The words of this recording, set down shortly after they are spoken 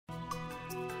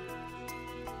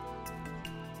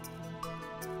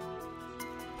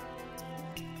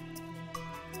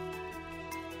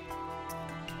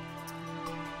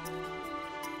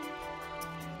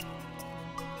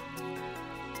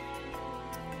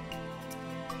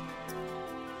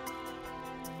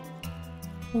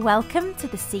Welcome to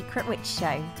The Secret Witch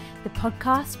Show, the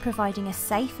podcast providing a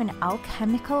safe and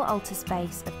alchemical altar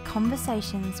space of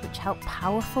conversations which help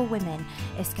powerful women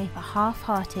escape a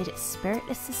half-hearted,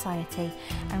 spiritless society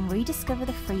and rediscover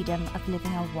the freedom of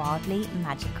living a wildly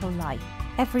magical life.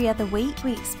 Every other week,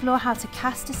 we explore how to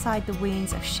cast aside the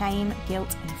wounds of shame,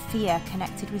 guilt, and fear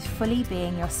connected with fully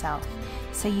being yourself,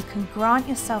 so you can grant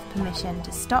yourself permission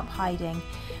to stop hiding,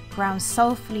 ground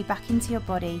soulfully back into your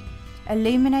body,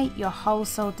 illuminate your whole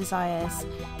soul desires,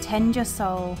 tend your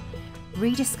soul,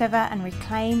 rediscover and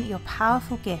reclaim your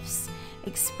powerful gifts,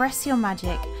 express your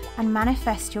magic, and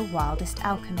manifest your wildest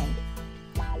alchemy.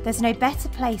 There's no better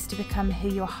place to become who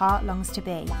your heart longs to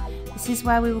be. This is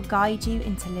where we will guide you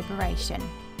into liberation.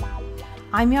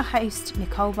 I'm your host,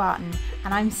 Nicole Barton,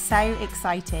 and I'm so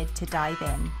excited to dive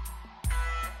in.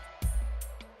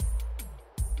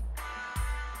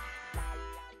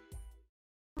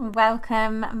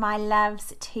 Welcome, my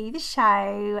loves, to the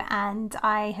show, and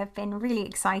I have been really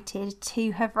excited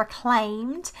to have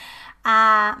reclaimed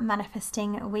our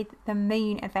Manifesting with the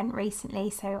Moon event recently.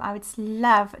 So I would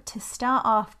love to start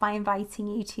off by inviting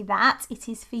you to that. It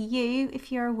is for you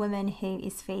if you're a woman who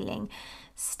is feeling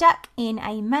stuck in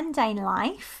a mundane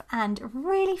life and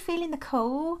really feeling the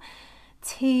call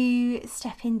to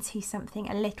step into something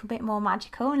a little bit more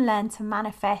magical and learn to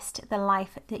manifest the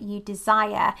life that you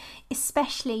desire,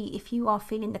 especially if you are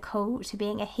feeling the call to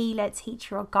being a healer,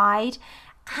 teacher, or guide,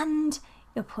 and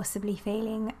you're possibly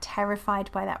feeling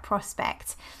terrified by that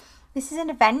prospect. This is an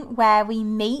event where we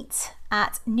meet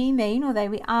at new moon, although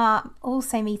we are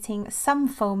also meeting some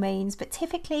full moons, but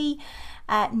typically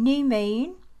new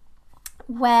moon,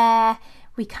 where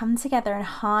we come together and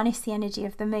harness the energy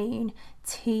of the moon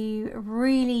to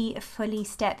really fully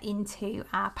step into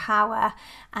our power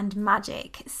and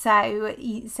magic. So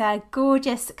it's a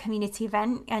gorgeous community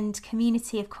event, and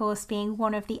community, of course, being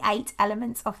one of the 8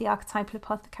 elements of the archetypal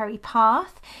apothecary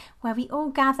path, where we all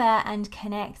gather and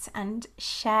connect and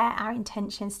share our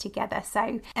intentions together.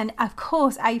 So, and of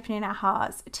course, opening our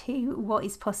hearts to what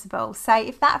is possible. So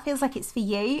if that feels like it's for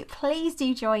you, please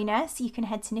do join us. You can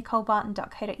head to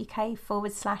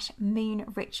nicolebarton.co.uk/moon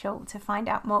ritual to find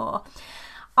out more.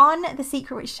 On The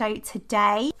Secret Witch Show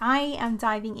today, I am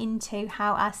diving into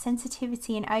how our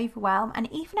sensitivity and overwhelm, and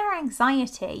even our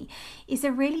anxiety, is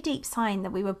a really deep sign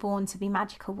that we were born to be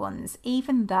magical ones,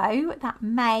 even though that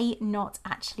may not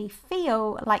actually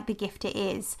feel like the gift it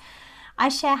is. I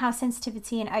share how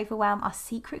sensitivity and overwhelm are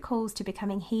secret calls to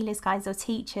becoming healers, guides, or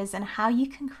teachers, and how you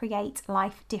can create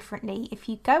life differently if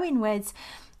you go inwards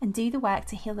and do the work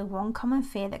to heal the one common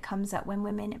fear that comes up when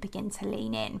women begin to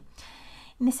lean in.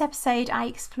 In this episode, I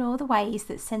explore the ways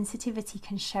that sensitivity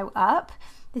can show up,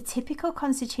 the typical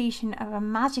constitution of a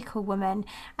magical woman,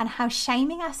 and how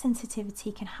shaming our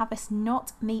sensitivity can have us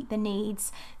not meet the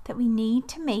needs that we need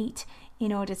to meet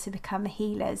in order to become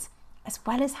healers, as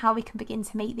well as how we can begin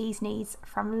to meet these needs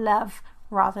from love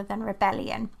rather than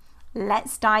rebellion.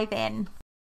 Let's dive in.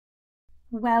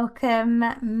 Welcome,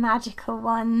 magical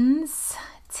ones,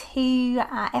 to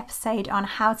our episode on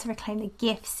how to reclaim the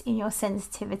gifts in your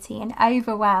sensitivity and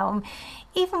overwhelm,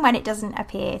 even when it doesn't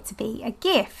appear to be a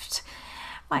gift.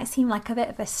 Might seem like a bit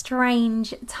of a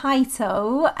strange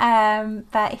title,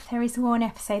 but if there is one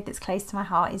episode that's close to my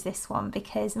heart, is this one,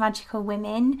 because magical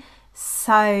women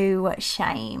so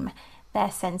shame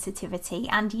their sensitivity,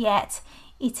 and yet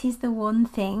it is the one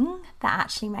thing that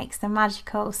actually makes them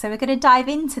magical. So we're going to dive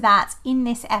into that in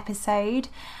this episode.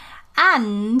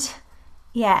 And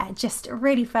yeah, just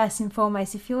really first and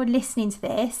foremost, if you're listening to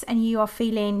this and you are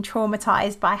feeling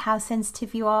traumatized by how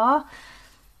sensitive you are,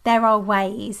 there are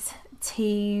ways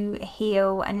to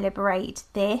heal and liberate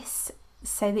this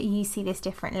so that you see this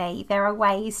differently. There are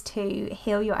ways to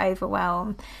heal your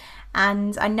overwhelm.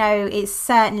 And I know it's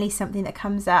certainly something that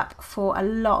comes up for a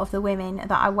lot of the women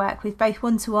that I work with, both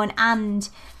one-to-one and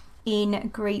in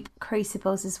group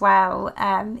crucibles as well.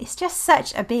 It's just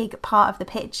such a big part of the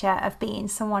picture of being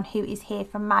someone who is here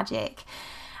for magic.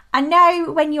 I know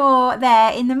when you're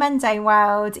there in the mundane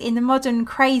world, in the modern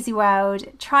crazy world,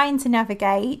 trying to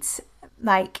navigate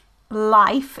like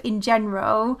life in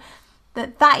general,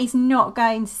 that is not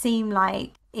going to seem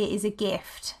like it is a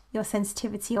gift. Your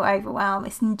sensitivity or overwhelm,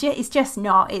 it's just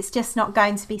not. It's just not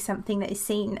going to be something that is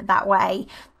seen that way.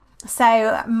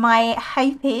 So my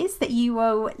hope is that you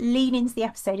will lean into the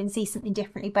episode and see something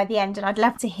differently by the end, and I'd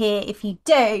love to hear, if you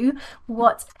do,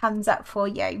 what comes up for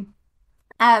you.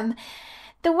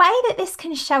 The way that this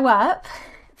can show up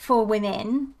for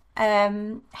women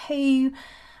who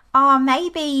are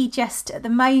maybe just at the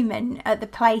moment at the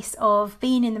place of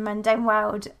being in the mundane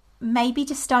world maybe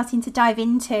just starting to dive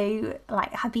into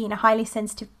like being a highly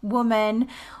sensitive woman,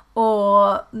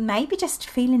 or maybe just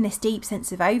feeling this deep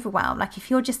sense of overwhelm. Like if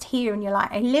you're just here and you're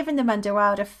like, I live in the mundane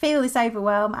world, I feel this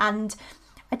overwhelm, and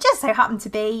I just so happen to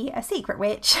be a secret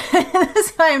witch,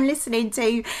 that's why I'm listening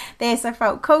to this, I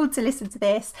felt called to listen to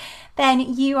this, then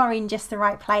you are in just the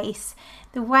right place.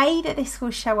 The way that this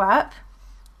will show up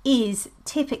is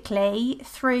typically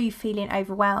through feeling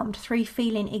overwhelmed, through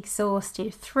feeling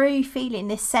exhausted, through feeling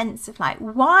this sense of like,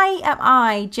 why am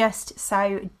I just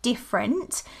so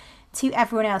different to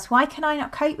everyone else? Why can I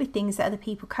not cope with things that other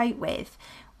people cope with?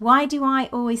 Why do I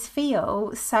always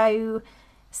feel so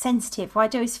sensitive? Why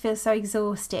do I always feel so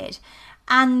exhausted?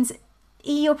 And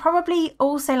you'll probably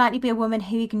also likely be a woman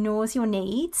who ignores your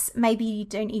needs. Maybe you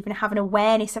don't even have an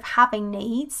awareness of having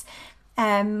needs.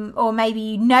 Or maybe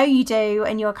you do,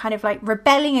 and you're kind of like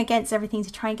rebelling against everything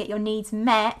to try and get your needs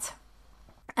met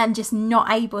and just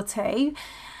not able to.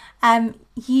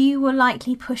 You will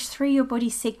likely push through your body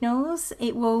signals.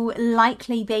 It will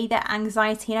likely be that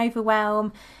anxiety and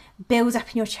overwhelm build up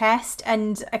in your chest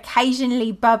and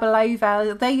occasionally bubble over.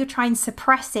 Although you're trying to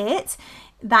suppress it,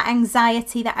 that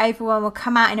anxiety, that overwhelm will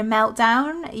come out in a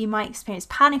meltdown. You might experience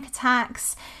panic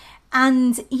attacks,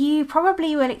 and you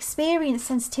probably will experience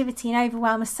sensitivity and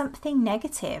overwhelm as something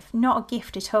negative, not a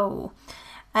gift at all.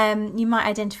 You might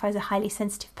identify as a highly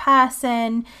sensitive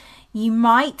person. You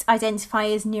might identify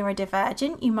as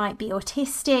neurodivergent. You might be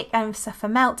autistic and suffer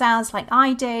meltdowns like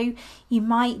I do. You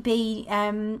might be,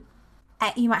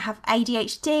 you might have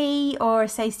ADHD or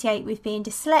associate with being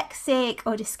dyslexic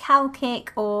or dyscalculic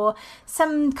or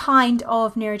some kind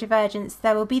of neurodivergence.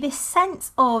 There will be this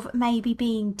sense of maybe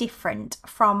being different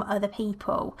from other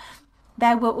people.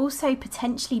 There will also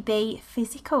potentially be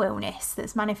physical illness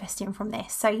that's manifesting from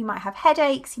this. So you might have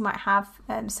headaches, you might have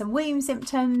some womb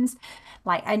symptoms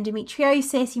like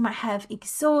endometriosis, you might have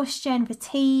exhaustion,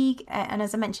 fatigue, and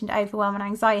as I mentioned, overwhelm and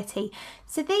anxiety.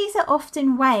 So these are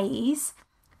often ways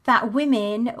that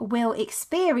women will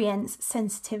experience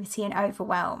sensitivity and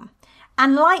overwhelm.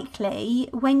 And likely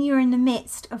when you're in the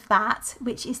midst of that,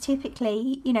 which is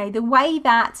typically, the way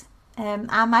that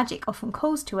our magic often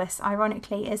calls to us,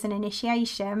 ironically, as an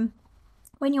initiation,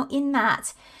 when you're in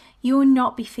that, you will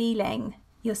not be feeling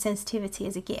your sensitivity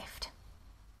as a gift.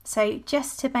 So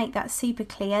just to make that super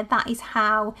clear, that is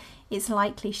how it's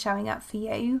likely showing up for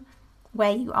you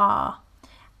where you are.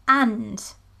 And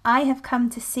I have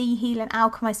come to see, heal and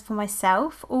alchemize for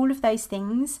myself all of those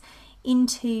things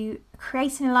into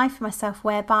creating a life for myself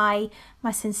whereby my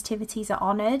sensitivities are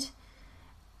honoured,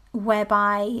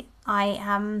 whereby I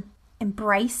am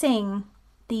embracing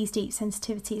these deep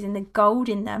sensitivities and the gold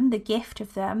in them, the gift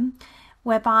of them,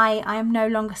 whereby I am no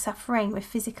longer suffering with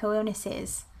physical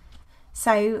illnesses.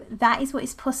 So that is what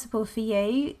is possible for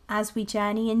you as we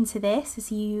journey into this, as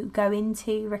you go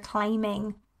into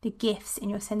reclaiming the gifts in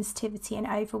your sensitivity and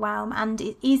overwhelm. And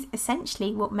it is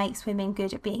essentially what makes women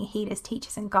good at being healers,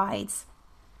 teachers and guides.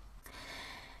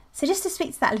 So just to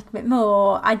speak to that a little bit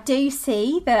more, I do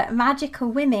see that magical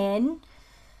women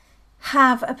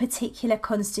have a particular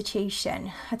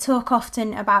constitution. I talk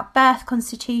often about birth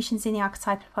constitutions in the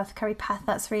archetypal apothecary path.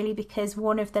 That's really because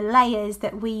one of the layers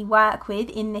that we work with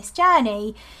in this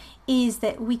journey is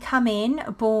that we come in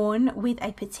born with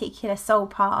a particular soul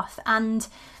path. And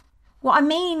what I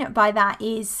mean by that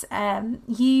is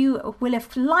you will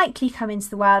have likely come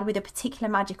into the world with a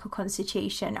particular magical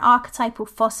constitution. Archetypal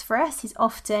phosphorus is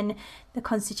often the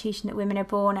constitution that women are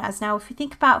born as. Now, if you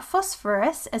think about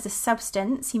phosphorus as a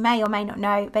substance, you may or may not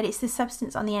know, but it's the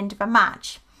substance on the end of a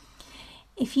match.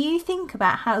 If you think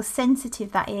about how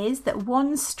sensitive that is, that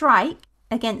one strike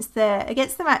against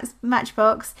the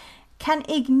matchbox can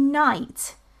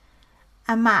ignite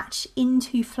a match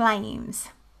into flames.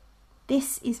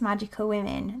 This is magical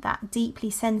women, that deeply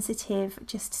sensitive,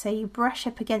 just so you brush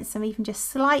up against them even just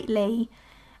slightly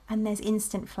and there's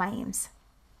instant flames.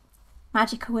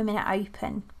 Magical women are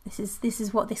open. This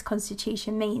is what this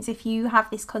constitution means. If you have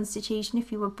this constitution,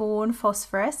 if you were born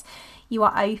phosphorus, you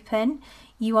are open.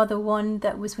 You are the one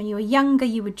that was, when you were younger,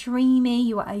 you were dreamy,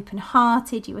 you were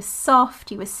open-hearted, you were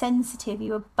soft, you were sensitive,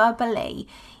 you were bubbly.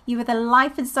 You were the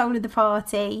life and soul of the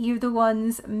party. You were the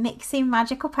ones mixing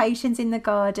magical potions in the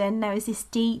garden. There was this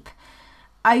deep,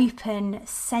 open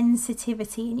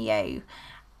sensitivity in you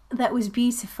that was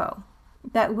beautiful.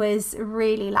 That was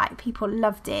really like, people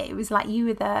loved it. It was like you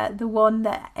were the one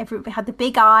that everybody had, the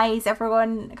big eyes,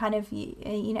 everyone kind of, you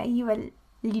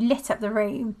lit up the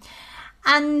room.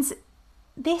 And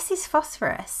this is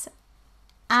phosphorus.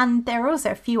 And there are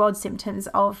also a few odd symptoms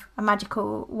of a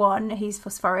magical one who's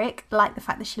phosphoric, like the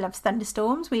fact that she loves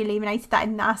thunderstorms. We illuminated that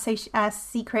in our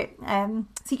secret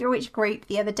witch group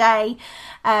the other day.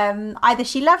 Either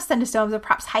she loves thunderstorms or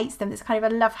perhaps hates them. There's kind of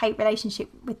a love-hate relationship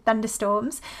with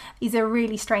thunderstorms. These are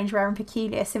really strange, rare and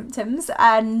peculiar symptoms.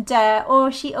 And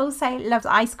or she also loves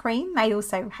ice cream, may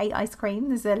also hate ice cream.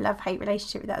 There's a love-hate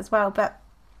relationship with that as well. But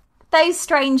those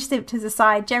strange symptoms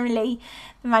aside, generally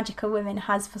the magical woman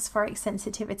has phosphoric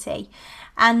sensitivity.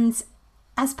 And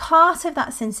as part of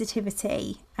that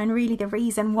sensitivity, and really the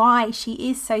reason why she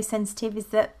is so sensitive, is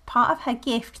that part of her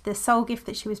gift, the soul gift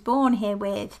that she was born here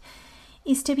with,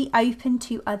 is to be open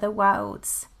to other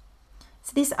worlds.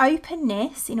 So this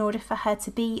openness, in order for her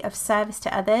to be of service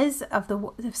to others,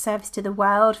 of service to the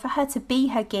world, for her to be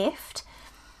her gift,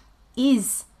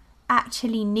 is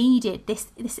actually needed.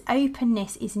 This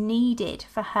openness is needed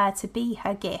for her to be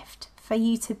her gift. For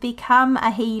you to become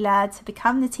a healer, to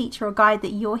become the teacher or guide that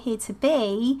you're here to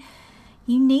be,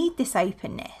 you need this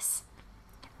openness.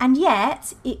 And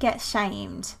yet it gets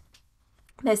shamed.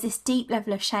 There's this deep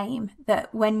level of shame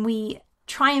that when we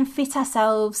try and fit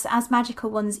ourselves as magical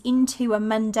ones into a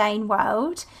mundane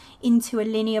world, into a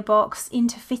linear box,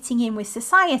 into fitting in with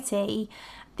society,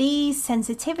 these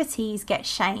sensitivities get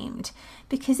shamed,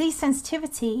 because these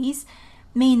sensitivities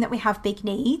mean that we have big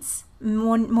needs,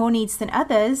 more needs than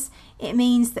others. It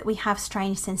means that we have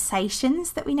strange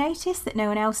sensations that we notice that no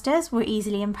one else does. We're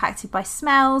easily impacted by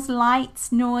smells,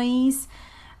 lights, noise.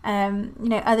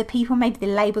 Other people, maybe the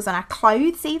labels on our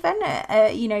clothes even,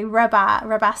 rub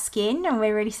our skin, and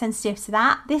we're really sensitive to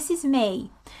that. This is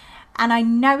me, and I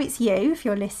know it's you if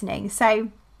you're listening.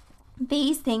 So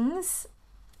these things,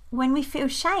 when we feel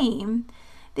shame,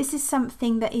 this is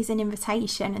something that is an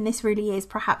invitation, and this really is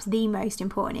perhaps the most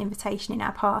important invitation in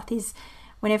our path, is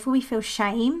whenever we feel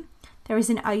shame, there is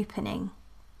an opening.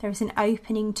 There is an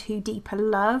opening to deeper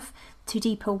love, to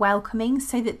deeper welcoming,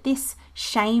 so that this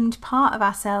shamed part of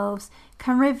ourselves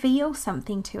can reveal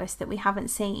something to us that we haven't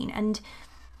seen. And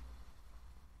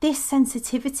this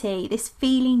sensitivity, this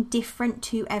feeling different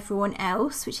to everyone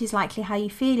else, which is likely how you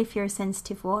feel if you're a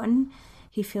sensitive one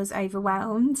who feels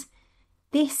overwhelmed,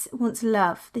 this wants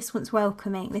love, this wants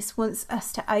welcoming, this wants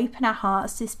us to open our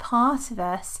hearts to this part of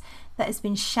us that has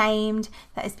been shamed,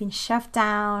 that has been shoved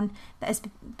down, that has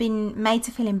been made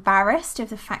to feel embarrassed of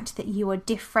the fact that you are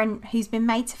different, who's been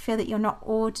made to feel that you're not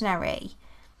ordinary,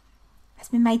 has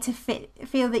been made to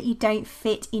feel that you don't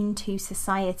fit into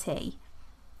society.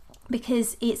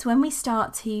 Because it's when we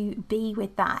start to be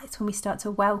with that, it's when we start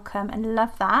to welcome and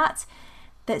love that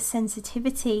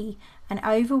sensitivity and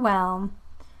overwhelm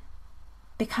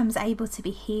becomes able to be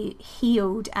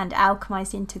healed and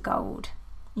alchemized into gold,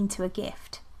 into a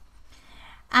gift.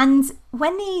 And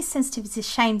when these sensitivities are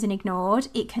shamed and ignored,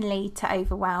 it can lead to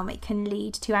overwhelm, it can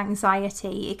lead to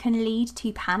anxiety, it can lead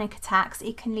to panic attacks,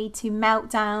 it can lead to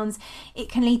meltdowns, it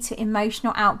can lead to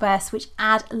emotional outbursts, which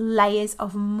add layers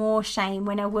of more shame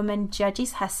when a woman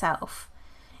judges herself.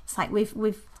 It's like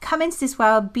we've come into this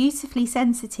world beautifully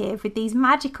sensitive with these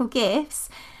magical gifts,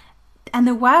 and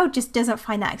the world just doesn't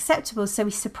find that acceptable. So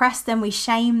we suppress them, we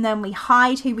shame them, we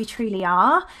hide who we truly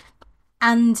are.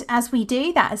 And as we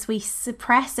do that, as we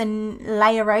suppress and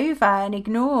layer over and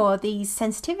ignore these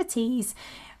sensitivities,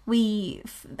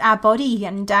 our body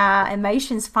and our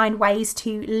emotions find ways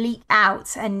to leak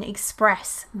out and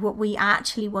express what we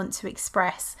actually want to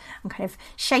express. I'm kind of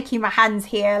shaking my hands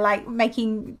here,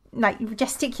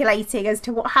 gesticulating as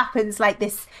to what happens, like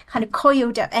this kind of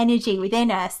coiled up energy within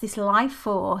us, this life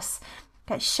force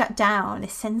gets shut down,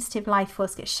 this sensitive life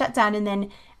force gets shut down, and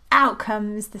then out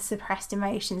comes the suppressed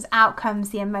emotions, out comes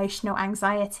the emotional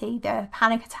anxiety, the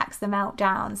panic attacks, the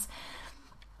meltdowns.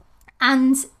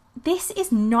 And this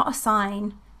is not a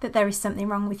sign that there is something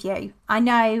wrong with you. I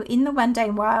know in the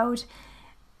mundane world,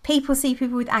 people see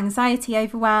people with anxiety,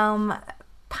 overwhelm,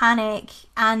 panic,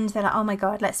 and they're like, oh my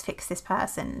God, let's fix this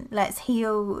person. Let's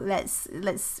heal. Let's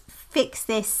fix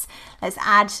this. Let's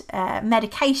add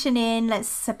medication in. Let's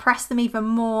suppress them even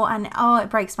more. And it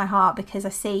breaks my heart, because I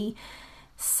see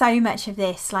so much of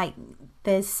this. Like,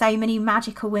 there's so many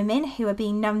magical women who are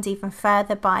being numbed even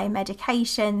further by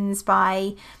medications,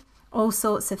 by all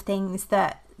sorts of things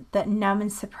that numb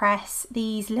and suppress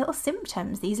these little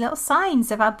symptoms, these little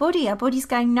signs of our body. Our body's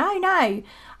going, no,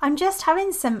 I'm just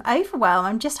having some overwhelm.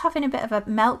 I'm just having a bit of a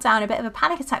meltdown, a bit of a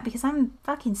panic attack, because I'm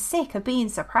fucking sick of being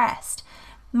suppressed.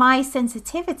 My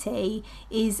sensitivity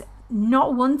is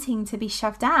not wanting to be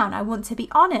shoved down. I want to be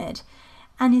honoured.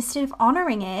 And instead of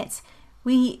honouring it,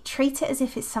 we treat it as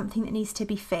if it's something that needs to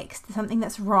be fixed, something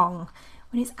that's wrong,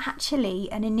 when it's actually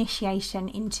an initiation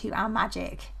into our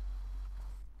magic.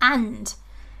 And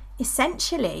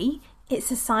Essentially,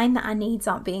 it's a sign that our needs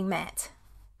aren't being met.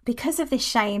 Because of this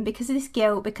shame, because of this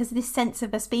guilt, because of this sense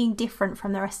of us being different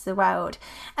from the rest of the world.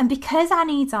 And because our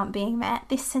needs aren't being met,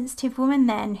 this sensitive woman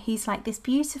then, who's like this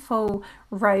beautiful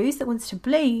rose that wants to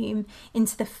bloom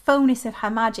into the fullness of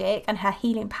her magic and her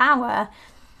healing power,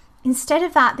 instead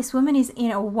of that, this woman is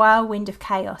in a whirlwind of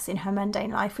chaos in her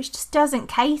mundane life, which just doesn't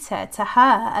cater to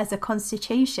her as a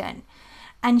constitution.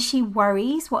 And she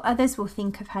worries what others will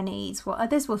think of her needs, what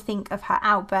others will think of her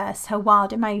outbursts, her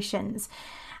wild emotions.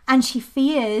 And she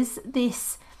fears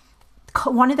this,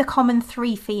 one of the common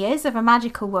 3 fears of a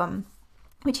magical woman,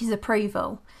 which is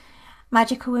approval.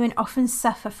 Magical women often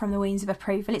suffer from the wounds of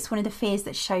approval. It's one of the fears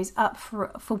that shows up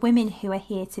for women who are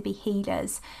here to be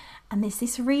healers. And there's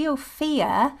this real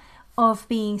fear of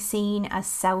being seen as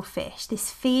selfish,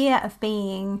 this fear of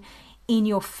being in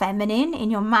your feminine, in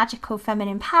your magical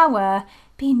feminine power,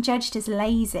 being judged as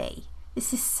lazy.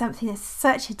 This is something that's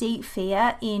such a deep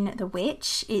fear in the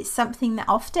witch. It's something that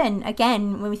often,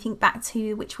 again, when we think back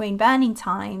to witch wound burning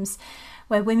times,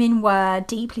 where women were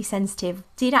deeply sensitive,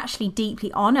 did actually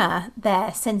deeply honour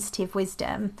their sensitive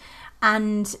wisdom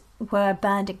and were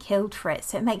burned and killed for it.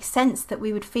 So it makes sense that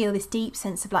we would feel this deep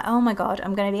sense of like, oh my God,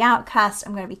 I'm going to be outcast,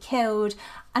 I'm going to be killed,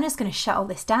 I'm just going to shut all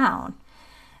this down.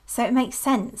 So it makes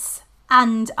sense.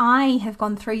 And I have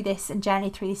gone through this and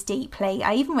journeyed through this deeply.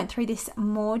 I even went through this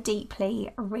more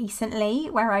deeply recently,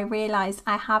 where I realised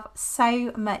I have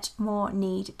so much more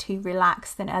need to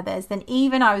relax than others, than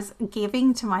even I was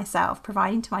giving to myself,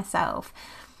 providing to myself.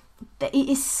 That it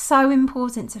is so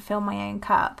important to fill my own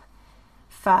cup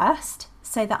first,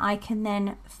 so that I can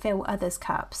then fill others'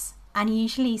 cups. And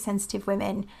usually sensitive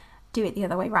women do it the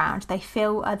other way around. They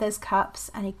fill others' cups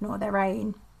and ignore their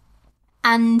own.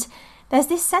 And there's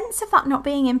this sense of that not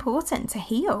being important to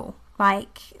heal.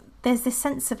 Like, there's this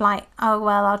sense of like, oh,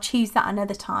 well, I'll choose that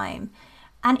another time.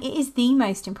 And it is the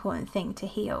most important thing to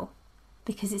heal,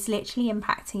 because it's literally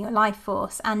impacting your life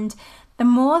force. And the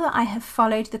more that I have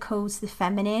followed the calls to the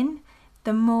feminine,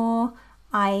 the more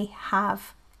I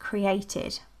have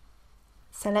created.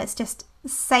 So let's just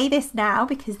say this now,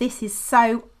 because this is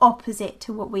so opposite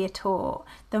to what we are taught.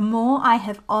 The more I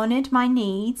have honoured my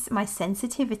needs, my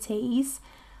sensitivities,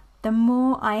 the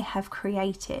more I have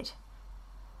created.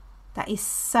 That is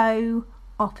so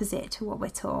opposite to what we're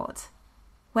taught.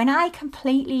 When I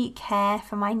completely care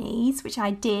for my needs, which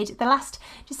I did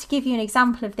just to give you an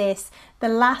example of this, the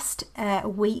last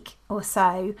week or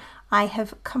so, I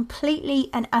have completely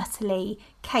and utterly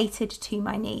catered to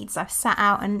my needs. I've sat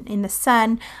out in the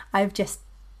sun, I've just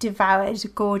devoured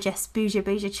gorgeous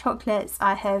bougie chocolates.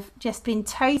 I have just been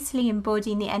totally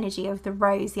embodying the energy of the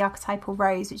rose, the archetypal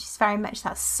rose, which is very much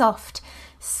that soft,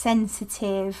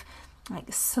 sensitive,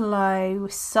 like slow,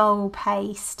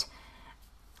 soul-paced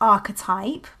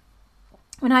archetype.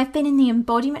 When I've been in the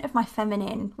embodiment of my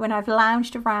feminine, when I've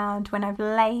lounged around, when I've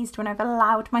lazed, when I've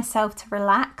allowed myself to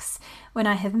relax, when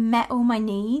I have met all my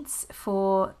needs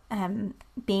for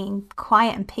being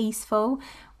quiet and peaceful,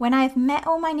 when I've met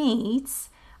all my needs,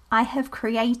 I have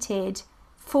created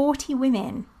 40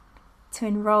 women to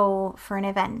enroll for an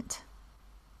event.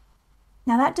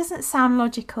 Now that doesn't sound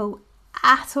logical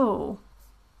at all.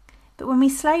 But when we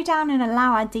slow down and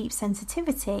allow our deep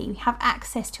sensitivity, we have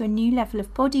access to a new level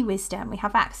of body wisdom. We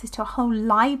have access to a whole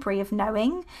library of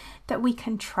knowing that we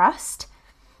can trust,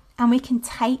 and we can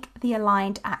take the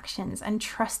aligned actions and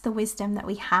trust the wisdom that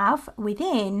we have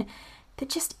within that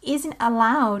just isn't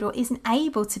allowed or isn't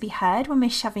able to be heard when we're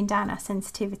shoving down our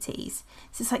sensitivities.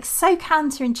 So it's like so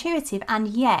counterintuitive, and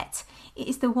yet it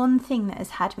is the one thing that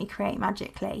has had me create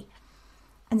magically.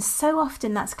 And so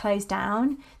often that's closed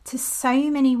down to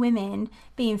so many women.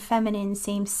 Being feminine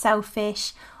seems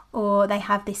selfish, or they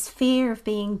have this fear of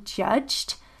being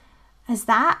judged as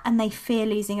that, and they fear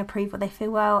losing approval. They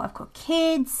feel, well, I've got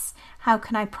kids, how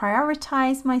can I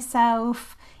prioritize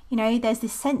myself? You know, there's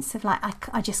this sense of like,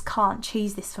 I just can't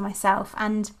choose this for myself.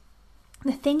 And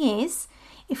the thing is,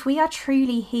 if we are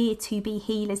truly here to be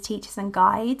healers, teachers and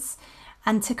guides,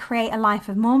 and to create a life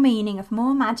of more meaning, of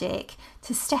more magic,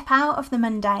 to step out of the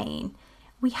mundane,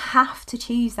 we have to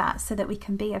choose that so that we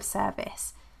can be of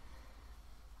service.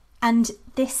 And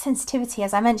this sensitivity,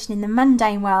 as I mentioned, in the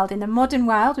mundane world, in the modern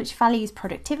world, which values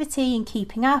productivity and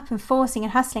keeping up and forcing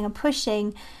and hustling and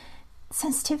pushing,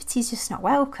 sensitivity is just not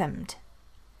welcomed.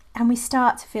 And we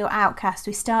start to feel outcast,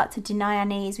 we start to deny our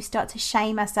needs, we start to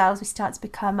shame ourselves, we start to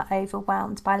become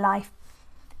overwhelmed by life.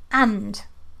 And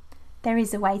there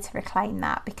is a way to reclaim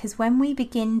that, because when we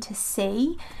begin to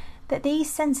see that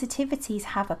these sensitivities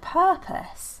have a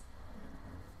purpose,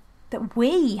 that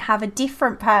we have a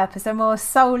different purpose, a more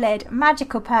soul-led,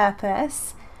 magical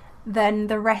purpose, than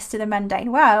the rest of the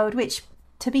mundane world, which,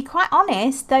 to be quite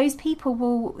honest, those people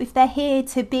will, if they're here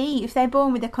to be, if they're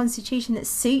born with a constitution that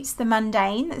suits the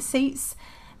mundane, that suits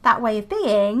that way of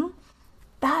being,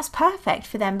 that's perfect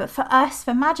for them. But for us,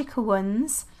 for magical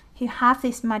ones who have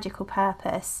this magical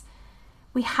purpose,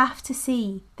 we have to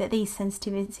see that these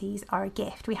sensitivities are a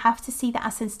gift. We have to see that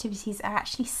our sensitivities are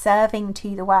actually serving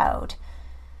to the world.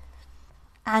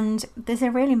 And there's a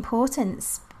real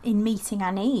importance in meeting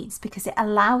our needs, because it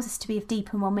allows us to be of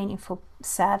deeper, more meaningful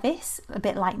service, a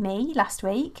bit like me last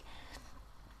week.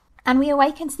 And we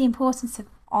awaken to the importance of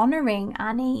honouring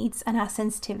our needs and our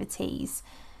sensitivities.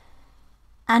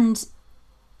 And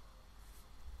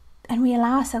we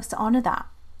allow ourselves to honour that.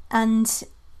 And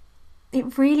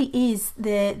it really is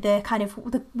the kind of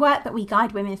the work that we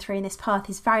guide women through in this path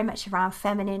is very much around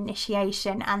feminine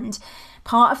initiation, and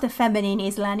part of the feminine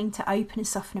is learning to open and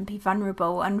soften and be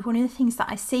vulnerable. And one of the things that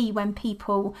I see when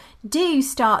people do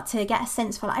start to get a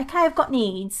sense for, like, okay, I've got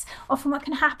needs, often what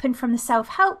can happen from the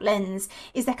self-help lens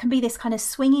is there can be this kind of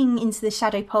swinging into the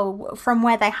shadow pole from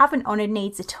where they haven't honoured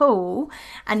needs at all,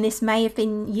 and this may have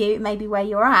been you, maybe where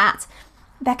you're at.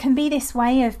 There can be this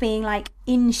way of being like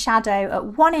in shadow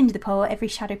at one end of the pole. Every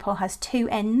shadow pole has two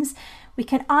ends. We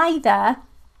can either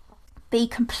be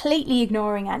completely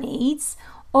ignoring our needs,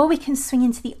 or we can swing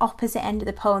into the opposite end of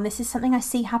the pole. And this is something I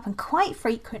see happen quite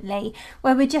frequently,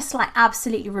 where we're just like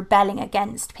absolutely rebelling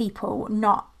against people,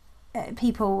 not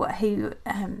people who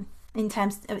in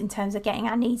terms of getting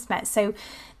our needs met. So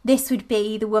this would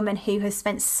be the woman who has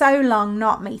spent so long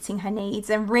not meeting her needs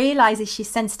and realizes she's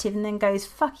sensitive, and then goes,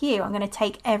 fuck you, I'm going to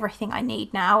take everything I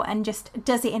need now, and just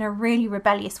does it in a really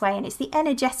rebellious way. And it's the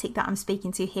energetic that I'm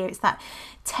speaking to here. It's that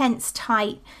tense,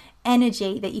 tight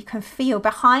energy that you can feel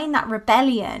behind that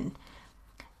rebellion,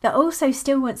 that also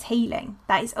still wants healing.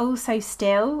 That is also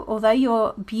still, although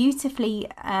you're beautifully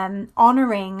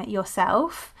honouring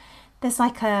yourself, there's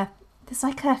like a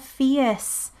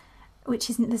fierce,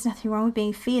 which isn't, there's nothing wrong with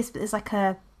being fierce, but there's like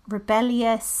a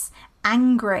rebellious,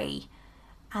 angry,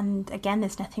 and again,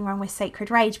 there's nothing wrong with sacred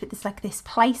rage, but there's like this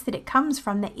place that it comes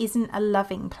from that isn't a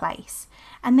loving place.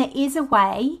 And there is a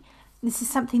way, this is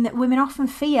something that women often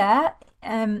fear,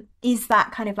 is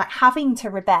that kind of like having to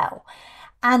rebel.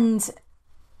 And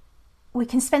we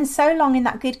can spend so long in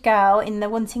that good girl, in the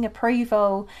wanting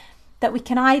approval, that we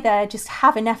can either just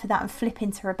have enough of that and flip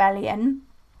into rebellion,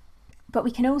 but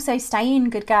we can also stay in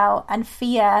good girl and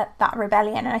fear that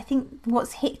rebellion. And I think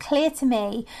what's hit clear to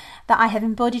me that I have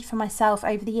embodied for myself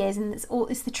over the years, and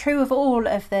it's the true of all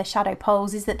of the shadow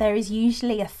poles, is that there is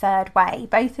usually a third way.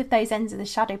 Both of those ends of the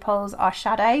shadow poles are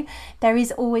shadow. There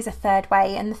is always a third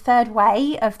way, and the third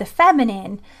way of the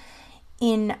feminine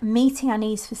in meeting our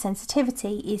needs for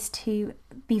sensitivity is to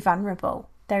be vulnerable.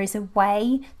 There is a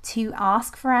way to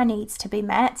ask for our needs to be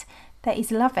met that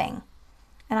is loving.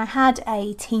 And I had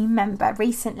a team member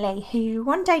recently who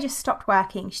one day just stopped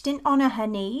working. She didn't honour her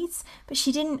needs, but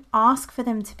she didn't ask for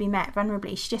them to be met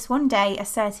vulnerably. She just one day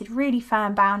asserted really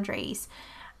firm boundaries.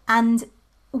 And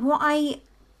what I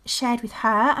shared with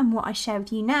her and what I share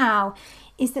with you now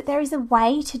is that there is a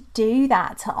way to do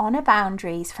that, to honour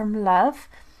boundaries from love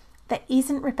that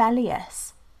isn't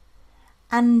rebellious.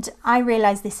 And I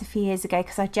realised this a few years ago,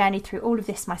 because I journeyed through all of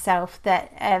this myself,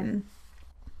 that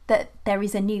there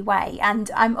is a new way.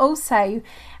 And I'm also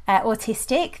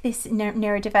autistic, this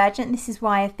neurodivergent. This is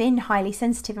why I've been highly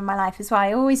sensitive in my life as well.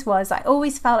 I always was. I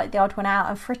always felt like the odd one out,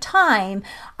 and for a time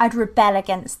I'd rebel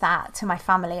against that to my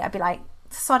family. I'd be like,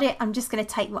 sod it, I'm just going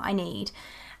to take what I need.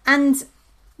 And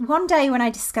one day when I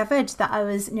discovered that I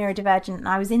was neurodivergent, and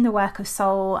I was in the work of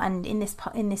soul and in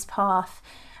this path,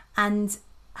 and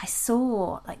I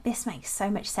saw, like, this makes so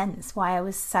much sense why I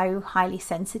was so highly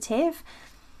sensitive.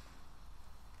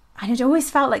 And I'd always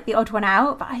felt like the odd one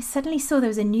out, but I suddenly saw there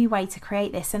was a new way to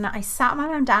create this. And I sat my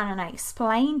mum down and I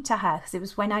explained to her, because it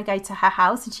was when I go to her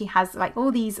house and she has like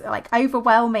all these like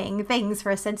overwhelming things for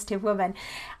a sensitive woman.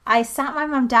 I sat my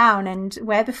mum down, and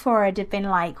where before I'd have been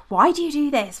like, why do you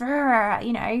do this?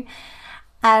 You know,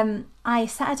 I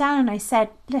sat her down and I said,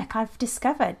 look, I've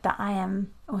discovered that I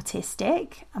am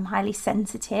autistic, I'm highly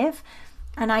sensitive,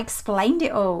 and I explained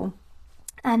it all.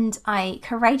 And I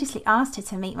courageously asked her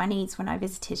to meet my needs when I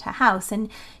visited her house,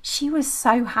 and she was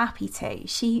so happy to.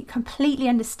 She completely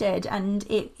understood, and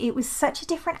it was such a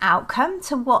different outcome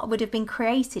to what would have been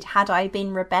created had I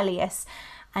been rebellious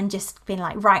and just been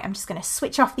like, right, I'm just going to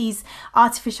switch off these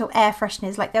artificial air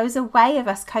fresheners. Like, there was a way of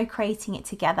us co-creating it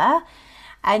together.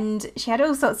 And she had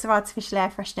all sorts of artificial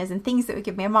air fresheners and things that would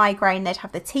give me a migraine. They'd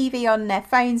have the TV on, their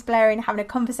phones blaring, having a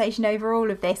conversation over all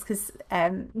of this, because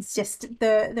it's just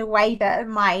the way that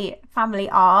my family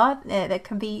are, that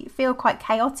can feel quite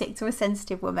chaotic to a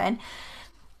sensitive woman.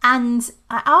 And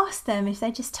I asked them if they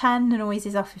just turn the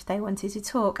noises off if they wanted to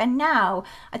talk. And now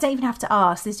I don't even have to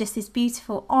ask. There's just this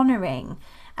beautiful honouring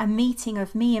and meeting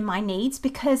of me and my needs,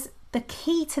 because the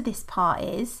key to this part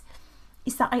is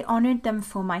that I honoured them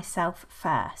for myself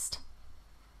first.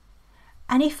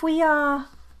 And if we are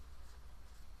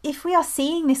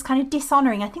seeing this kind of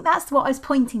dishonouring, I think that's what I was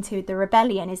pointing to with the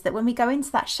rebellion, is that when we go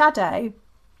into that shadow,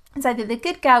 it's either the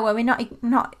good girl where we're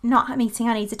not meeting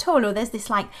our needs at all, or there's this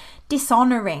like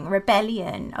dishonouring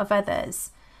rebellion of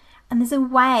others. And there's a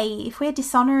way, if we're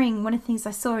dishonouring, one of the things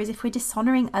I saw is if we're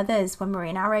dishonouring others when we're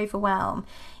in our overwhelm,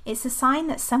 it's a sign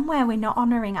that somewhere we're not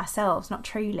honouring ourselves, not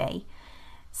truly.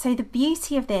 So the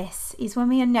beauty of this is when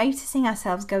we are noticing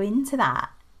ourselves go into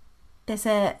that, there's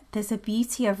a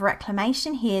beauty of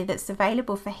reclamation here that's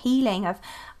available for healing, of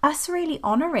us really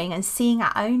honouring and seeing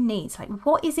our own needs. Like,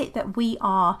 what is it that we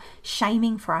are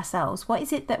shaming for ourselves? What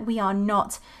is it that we are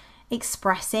not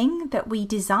expressing that we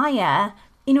desire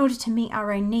in order to meet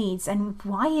our own needs? And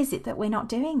why is it that we're not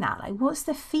doing that? Like, what's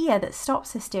the fear that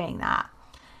stops us doing that?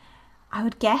 I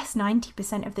would guess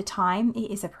 90% of the time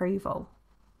it is approval.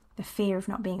 The fear of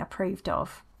not being approved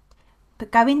of. But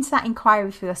go into that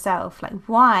inquiry for yourself. Like,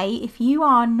 why, if you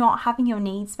are not having your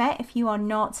needs met, if you are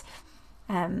not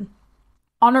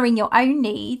honouring your own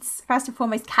needs, first and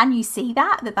foremost, can you see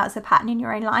that that's a pattern in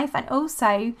your own life? And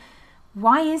also,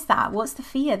 why is that? What's the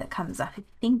fear that comes up if you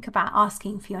think about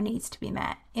asking for your needs to be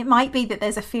met? It might be that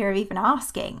there's a fear of even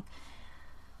asking.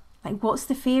 Like, what's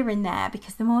the fear in there?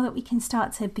 Because the more that we can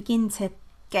start to begin to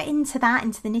get into that,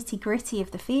 into the nitty gritty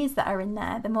of the fears that are in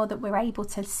there, the more that we're able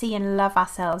to see and love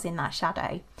ourselves in that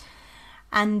shadow.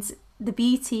 And the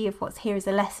beauty of what's here as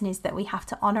a lesson is that we have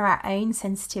to honour our own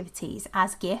sensitivities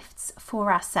as gifts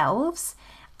for ourselves.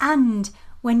 And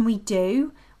when we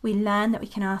do, we learn that we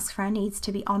can ask for our needs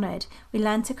to be honoured. We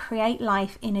learn to create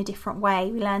life in a different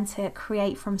way. We learn to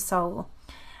create from soul.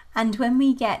 And when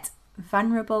we get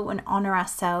vulnerable and honour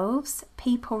ourselves,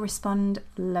 people respond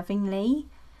lovingly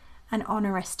and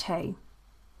honour us too.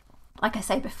 Like I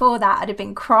say, before that, I'd have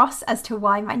been cross as to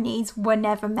why my needs were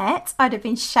never met. I'd have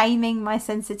been shaming my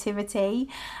sensitivity.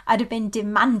 I'd have been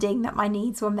demanding that my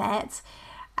needs were met.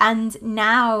 And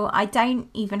now I don't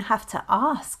even have to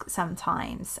ask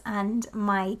sometimes. And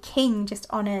my king just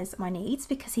honours my needs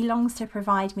because he longs to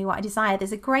provide me what I desire.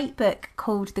 There's a great book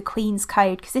called The Queen's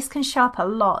Code, because this can show up a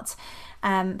lot,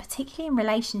 particularly in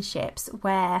relationships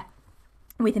where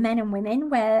with men and women,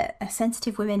 where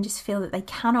sensitive women just feel that they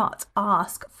cannot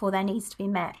ask for their needs to be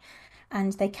met,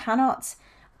 and they cannot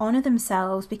honour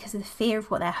themselves because of the fear of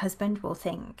what their husband will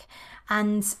think.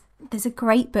 And there's a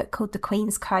great book called The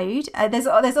Queen's Code. There's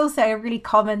also a really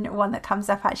common one that comes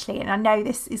up actually, and I know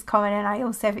this is common and I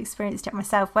also have experienced it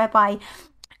myself, whereby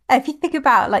if you think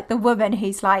about like the woman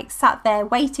who's like sat there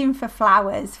waiting for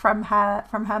flowers from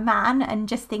her man and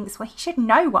just thinks, well, he should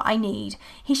know what I need.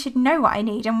 He should know what I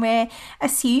need. And we're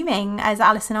assuming, as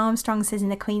Alison Armstrong says in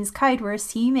The Queen's Code, we're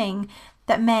assuming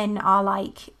that men are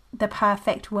like the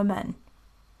perfect woman.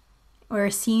 We're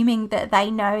assuming that they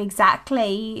know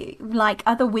exactly like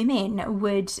other women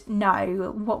would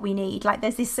know what we need. Like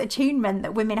there's this attunement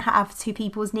that women have to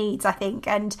people's needs, I think.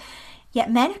 And yet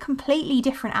men are completely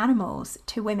different animals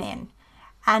to women,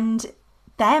 and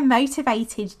they're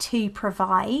motivated to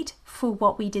provide for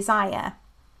what we desire.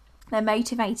 They're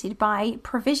motivated by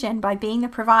provision, by being the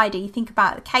provider. You think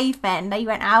about the cavemen, they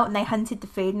went out and they hunted the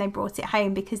food and they brought it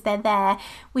home because they're there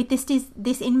with this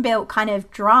inbuilt kind of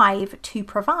drive to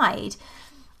provide.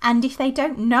 And if they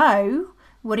don't know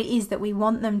what it is that we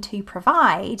want them to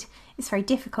provide, it's very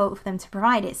difficult for them to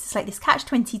provide it. It's like this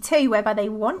catch-22 whereby they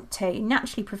want to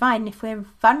naturally provide, and if we're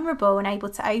vulnerable and able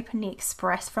to openly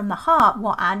express from the heart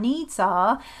what our needs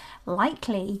are,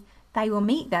 likely they will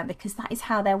meet them because that is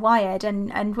how they're wired.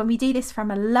 And when we do this from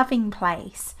a loving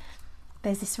place,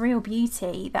 there's this real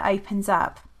beauty that opens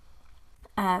up.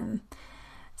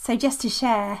 So just to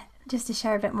share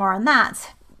a bit more on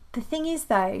that, the thing is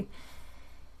though,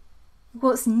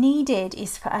 what's needed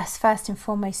is for us first and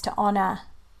foremost to honour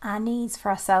our needs for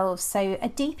ourselves. So a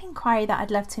deep inquiry that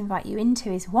I'd love to invite you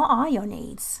into is, what are your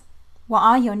needs? What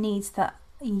are your needs that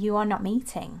you are not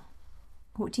meeting?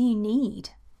 What do you need?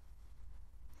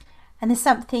 And there's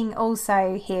something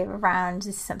also here around,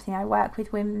 this is something I work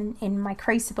with women in my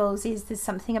crucibles, is there's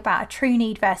something about a true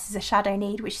need versus a shadow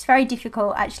need, which is very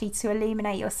difficult actually to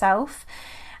illuminate yourself.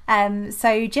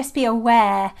 So just be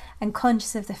aware and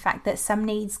conscious of the fact that some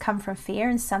needs come from fear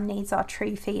and some needs are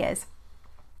true fears.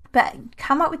 But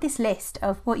come up with this list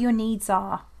of what your needs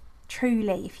are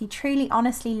truly. If you truly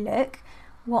honestly look,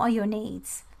 what are your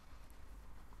needs?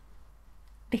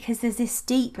 Because there's this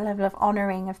deep level of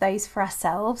honouring of those for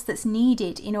ourselves that's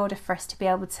needed in order for us to be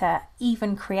able to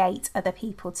even create other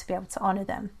people to be able to honour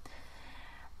them.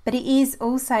 But it is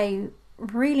also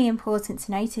really important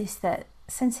to notice that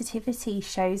sensitivity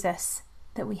shows us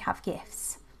that we have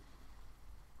gifts.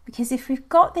 Because if we've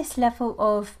got this level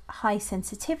of high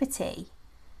sensitivity,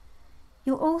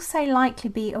 you'll also likely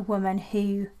be a woman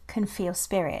who can feel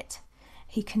spirit,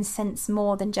 who can sense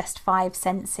more than just 5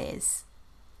 senses,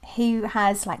 who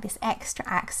has like this extra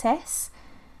access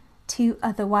to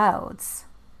other worlds.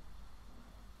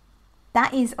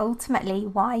 That is ultimately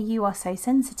why you are so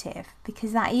sensitive,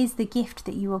 because that is the gift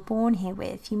that you were born here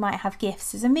with. You might have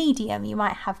gifts as a medium, you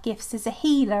might have gifts as a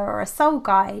healer or a soul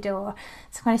guide or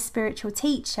some kind of spiritual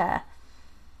teacher.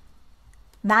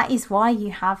 That is why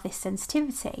you have this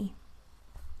sensitivity.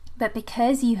 But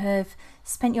because you have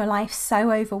spent your life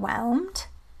so overwhelmed,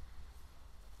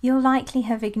 you'll likely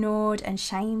have ignored and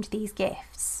shamed these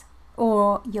gifts.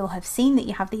 Or you'll have seen that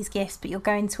you have these gifts, but you'll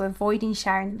go into avoiding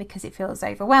sharing them because it feels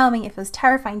overwhelming, it feels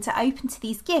terrifying to open to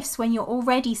these gifts when you're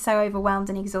already so overwhelmed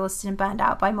and exhausted and burned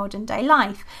out by modern day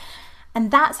life. And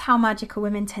that's how magical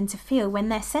women tend to feel when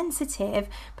they're sensitive,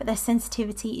 but their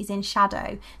sensitivity is in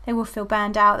shadow. They will feel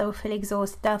burned out, they will feel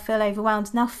exhausted, they'll feel overwhelmed,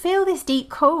 and they'll feel this deep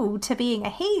call to being a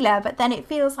healer, but then it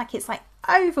feels like it's like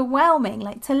overwhelming,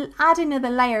 like to add another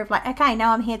layer of like, okay,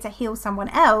 now I'm here to heal someone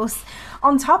else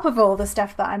on top of all the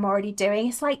stuff that I'm already doing.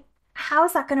 It's like, how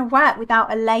is that going to work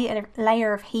without a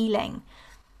layer of healing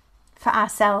for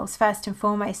ourselves first and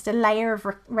foremost, a layer of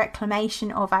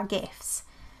reclamation of our gifts?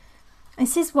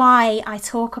 This is why I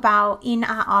talk about in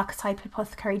our archetypal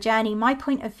apothecary journey, my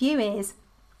point of view is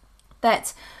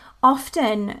that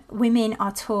often women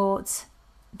are taught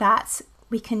that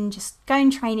we can just go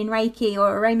and train in Reiki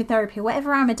or aromatherapy or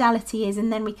whatever our modality is,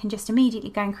 and then we can just immediately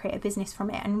go and create a business from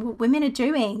it. And what women are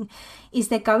doing is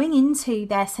they're going into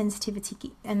their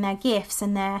sensitivity and their gifts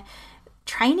and they're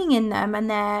training in them and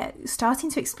they're starting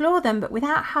to explore them, but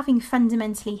without having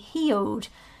fundamentally healed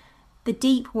the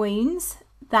deep wounds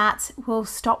that will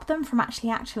stop them from actually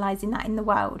actualizing that in the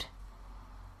world.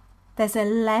 There's a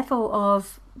level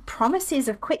of promises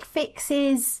of quick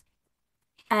fixes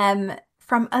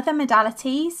from other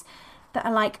modalities that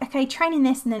are like, okay, training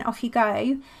this and then off you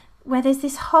go, where there's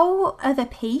this whole other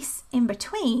piece in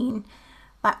between,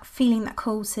 like feeling that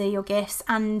call to your gifts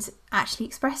and actually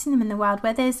expressing them in the world,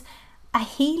 where there's a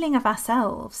healing of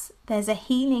ourselves, there's a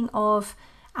healing of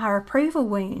our approval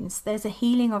wounds, there's a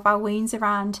healing of our wounds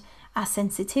around our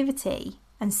sensitivity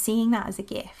and seeing that as a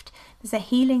gift. There's a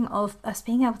healing of us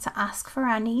being able to ask for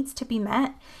our needs to be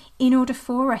met in order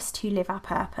for us to live our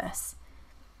purpose.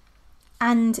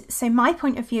 And so my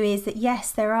point of view is that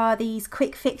yes, there are these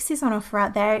quick fixes on offer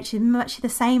out there, which is much the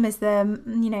same as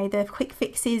the quick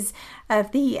fixes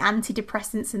of the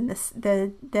antidepressants and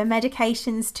the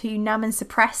medications to numb and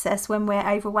suppress us when we're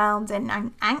overwhelmed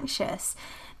and anxious.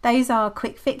 Those are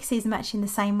quick fixes much in the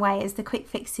same way as the quick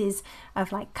fixes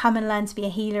of like, come and learn to be a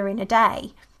healer in a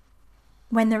day.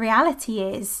 When the reality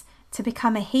is, to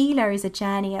become a healer is a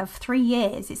journey of 3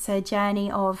 years. It's a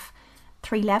journey of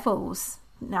 3 levels.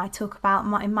 Now I talk about,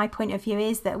 my point of view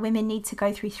is that women need to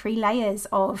go through 3 layers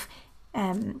of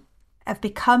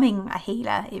becoming a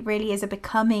healer. It really is a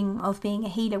becoming of being a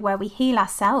healer, where we heal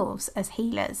ourselves as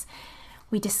healers.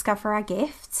 We discover our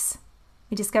gifts.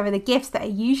 We discover the gifts that are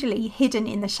usually hidden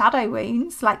in the shadow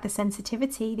wounds, like the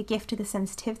sensitivity, the gift of the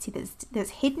sensitivity that's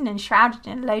hidden and shrouded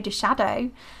in a load of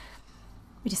shadow.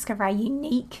 We discover our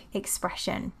unique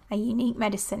expression, our unique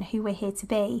medicine, who we're here to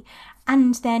be.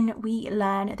 And then we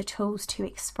learn the tools to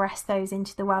express those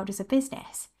into the world as a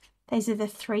business. Those are the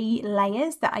 3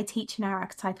 layers that I teach in our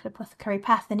archetypal apothecary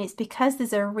path. And it's because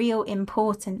there's a real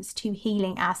importance to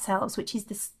healing ourselves, which is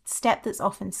the step that's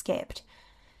often skipped.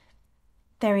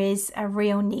 There is a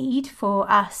real need for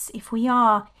us, if we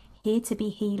are here to be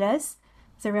healers,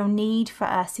 there's a real need for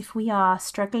us, if we are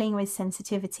struggling with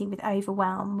sensitivity, with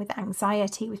overwhelm, with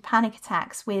anxiety, with panic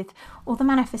attacks, with all the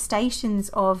manifestations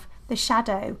of the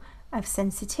shadow of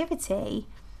sensitivity,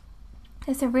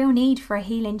 there's a real need for a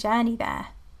healing journey there.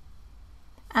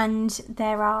 And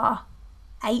there are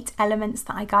 8 elements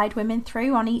that I guide women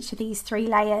through on each of these 3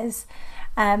 layers,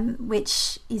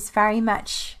 which is very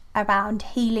much around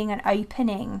healing and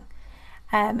opening.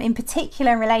 In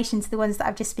particular, in relation to the ones that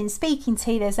I've just been speaking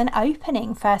to, there's an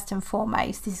opening first and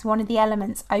foremost. This is one of the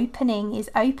elements. Opening is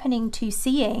opening to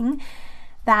seeing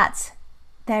that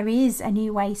there is a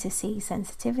new way to see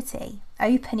sensitivity,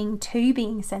 opening to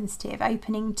being sensitive,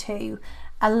 opening to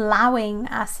allowing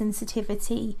our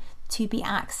sensitivity to be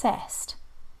accessed,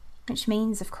 which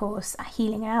means, of course,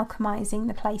 healing and alchemizing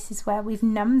the places where we've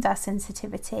numbed our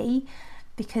sensitivity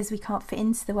because we can't fit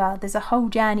into the world. There's a whole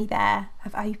journey there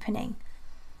of opening.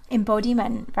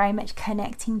 Embodiment, very much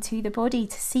connecting to the body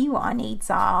to see what our needs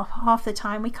are. Half the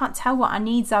time we can't tell what our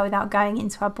needs are without going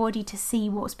into our body to see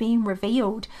what's being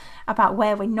revealed about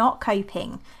where we're not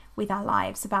coping with our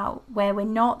lives, about where we're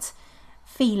not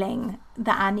feeling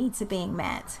that our needs are being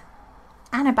met,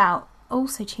 and about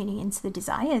also tuning into the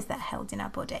desires that are held in our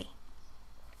body.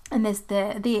 And there's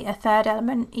a third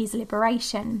element is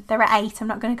liberation. There are 8. I'm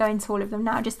not going to go into all of them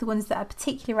now, just the ones that are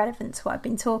particularly relevant to what I've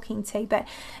been talking to. But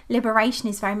liberation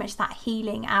is very much that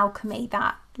healing alchemy,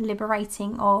 that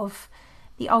liberating of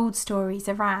the old stories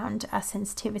around our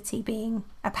sensitivity being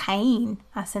a pain,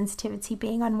 our sensitivity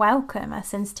being unwelcome, our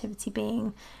sensitivity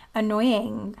being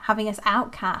annoying, having us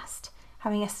outcast,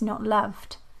 having us not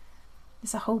loved.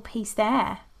 There's a whole piece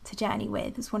there to journey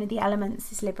with. It's one of the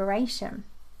elements is liberation.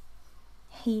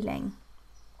 Healing.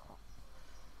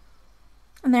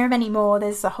 And there are many more.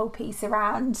 There's a whole piece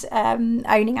around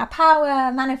owning our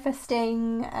power,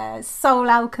 manifesting, soul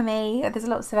alchemy. There's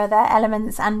lots of other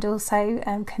elements, and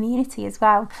also community as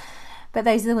well. But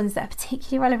those are the ones that are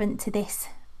particularly relevant to this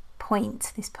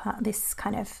point, this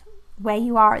kind of where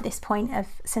you are at this point of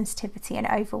sensitivity and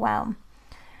overwhelm.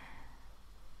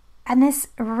 And there's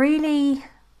really,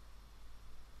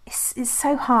 it's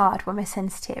so hard when we're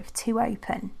sensitive to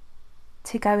open,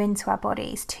 to go into our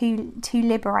bodies, to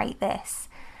liberate this.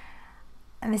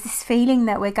 And there's this feeling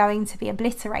that we're going to be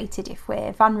obliterated if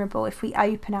we're vulnerable, if we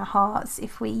open our hearts,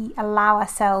 if we allow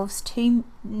ourselves to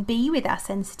be with our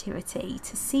sensitivity,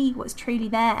 to see what's truly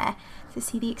there, to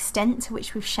see the extent to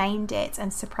which we've shamed it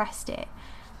and suppressed it.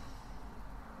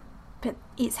 But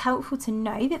it's helpful to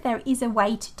know that there is a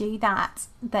way to do that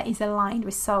is aligned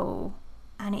with soul.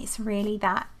 And it's really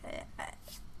that...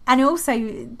 And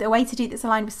also the way to do that's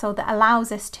aligned with soul that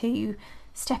allows us to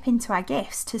step into our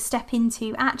gifts, to step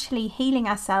into actually healing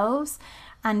ourselves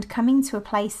and coming to a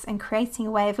place and creating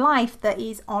a way of life that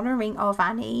is honouring of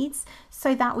our needs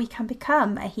so that we can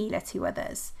become a healer to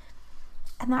others.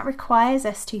 And that requires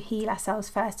us to heal ourselves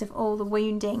first of all the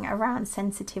wounding around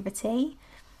sensitivity.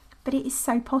 But it is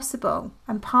so possible.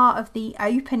 And part of the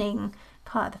opening,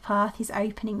 part of the path is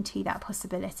opening to that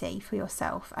possibility for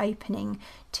yourself, opening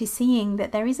to seeing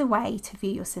that there is a way to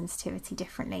view your sensitivity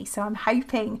differently. So I'm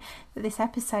hoping that this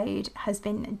episode has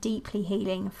been deeply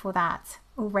healing for that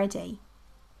already.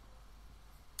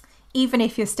 Even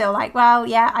if you're still like, well,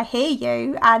 yeah, I hear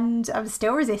you and I'm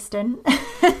still resistant,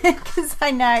 because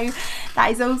I know that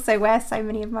is also where so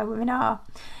many of my women are.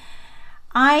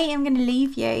 I am going to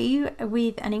leave you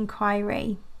with an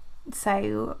inquiry.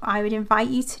 So I would invite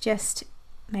you to just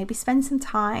maybe spend some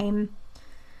time,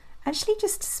 actually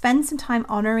just spend some time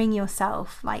honouring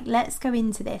yourself. Like, let's go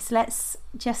into this. Let's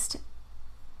just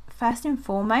first and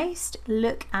foremost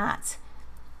look at,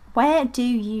 where do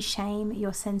you shame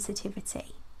your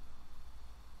sensitivity?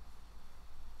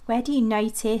 Where do you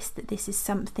notice that this is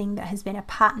something that has been a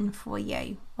pattern for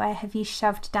you? Where have you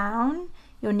shoved down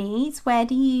your needs? Where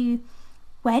do you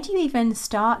even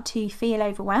start to feel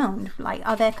overwhelmed? Like,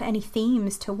 are there any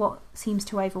themes to what seems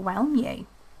to overwhelm you?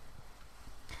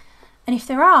 And if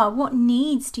there are, what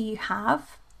needs do you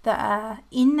have that are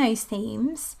in those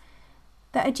themes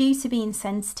that are due to being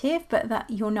sensitive, but that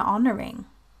you're not honouring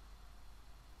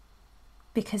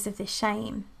because of this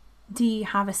shame? Do you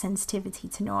have a sensitivity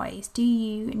to noise? Do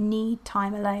you need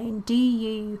time alone? Do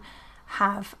you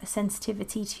have a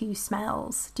sensitivity to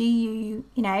smells? Do you,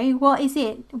 what is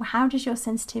it? How does your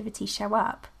sensitivity show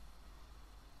up?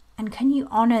 And can you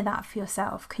honour that for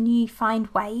yourself? Can you find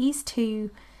ways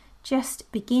to just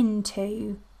begin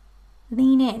to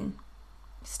lean in,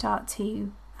 start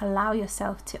to allow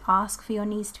yourself to ask for your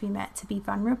needs to be met, to be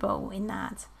vulnerable in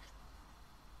that?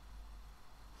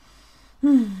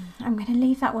 I'm going to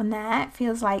leave that one there. It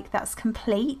feels like that's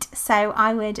complete. So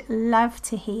I would love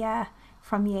to hear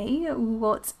from you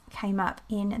what came up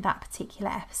in that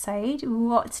particular episode.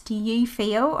 What do you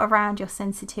feel around your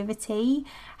sensitivity?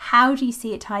 How do you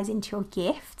see it ties into your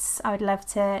gifts? I would love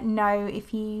to know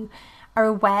if you are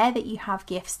aware that you have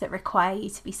gifts that require you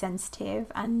to be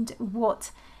sensitive, and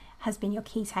what has been your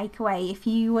key takeaway. If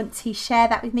you want to share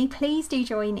that with me, please do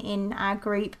join in our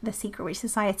group, The Secret Witch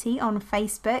Society, on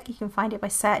Facebook. You can find it by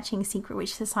searching Secret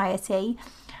Witch Society.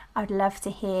 I'd love to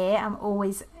hear. I'm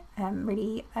always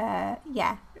really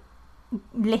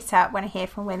lit up when I hear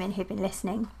from women who've been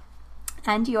listening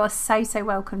And you're so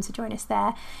welcome to join us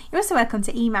there. You're also welcome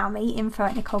to email me,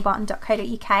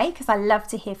 info@nicolebarton.co.uk, because I love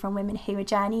to hear from women who are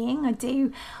journeying. I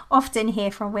do often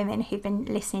hear from women who've been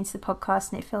listening to the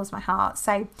podcast, and it fills my heart.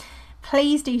 So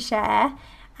please do share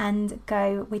and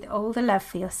go with all the love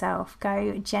for yourself.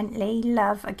 Go gently.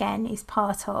 Love, again, is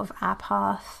part of our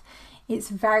path. It's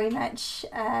very much,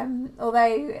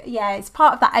 it's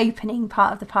part of that opening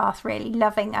part of the path, really,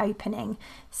 loving opening.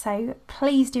 So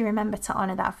please do remember to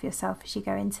honour that for yourself as you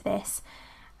go into this.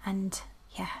 And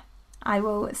I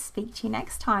will speak to you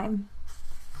next time.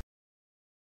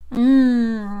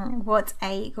 What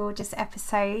a gorgeous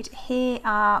episode. Here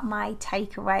are my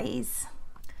takeaways.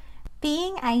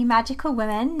 Being a magical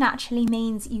woman naturally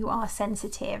means you are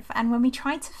sensitive, and when we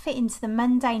try to fit into the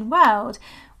mundane world,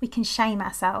 we can shame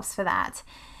ourselves for that.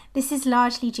 This is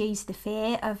largely due to the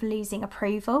fear of losing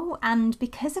approval, and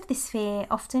because of this fear,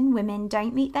 often women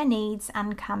don't meet their needs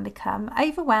and can become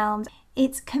overwhelmed.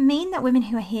 It can mean that women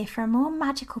who are here for a more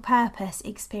magical purpose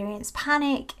experience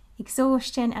panic,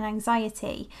 exhaustion and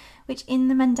anxiety, which in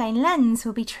the mundane lens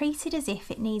will be treated as if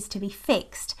it needs to be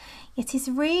fixed, yet is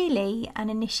really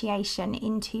an initiation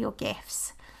into your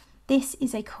gifts. This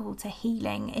is a call to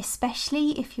healing,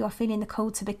 especially if you are feeling the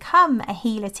call to become a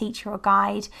healer, teacher or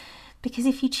guide, because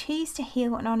if you choose to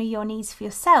heal and honour your needs for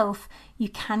yourself, you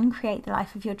can create the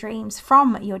life of your dreams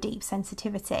from your deep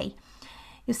sensitivity.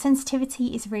 Your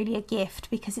sensitivity is really a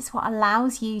gift because it's what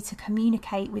allows you to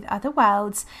communicate with other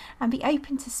worlds and be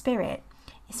open to spirit.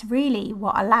 It's really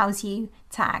what allows you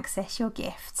to access your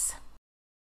gifts.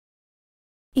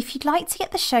 If you'd like to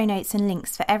get the show notes and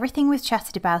links for everything we've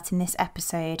chatted about in this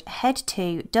episode, head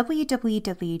to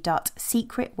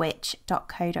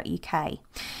www.secretwitch.co.uk.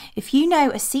 If you know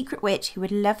a secret witch who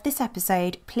would love this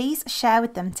episode, please share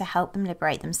with them to help them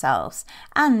liberate themselves.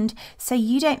 And so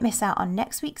you don't miss out on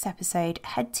next week's episode,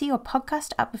 head to your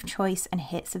podcast app of choice and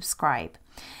hit subscribe.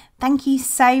 Thank you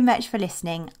so much for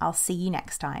listening. I'll see you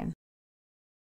next time.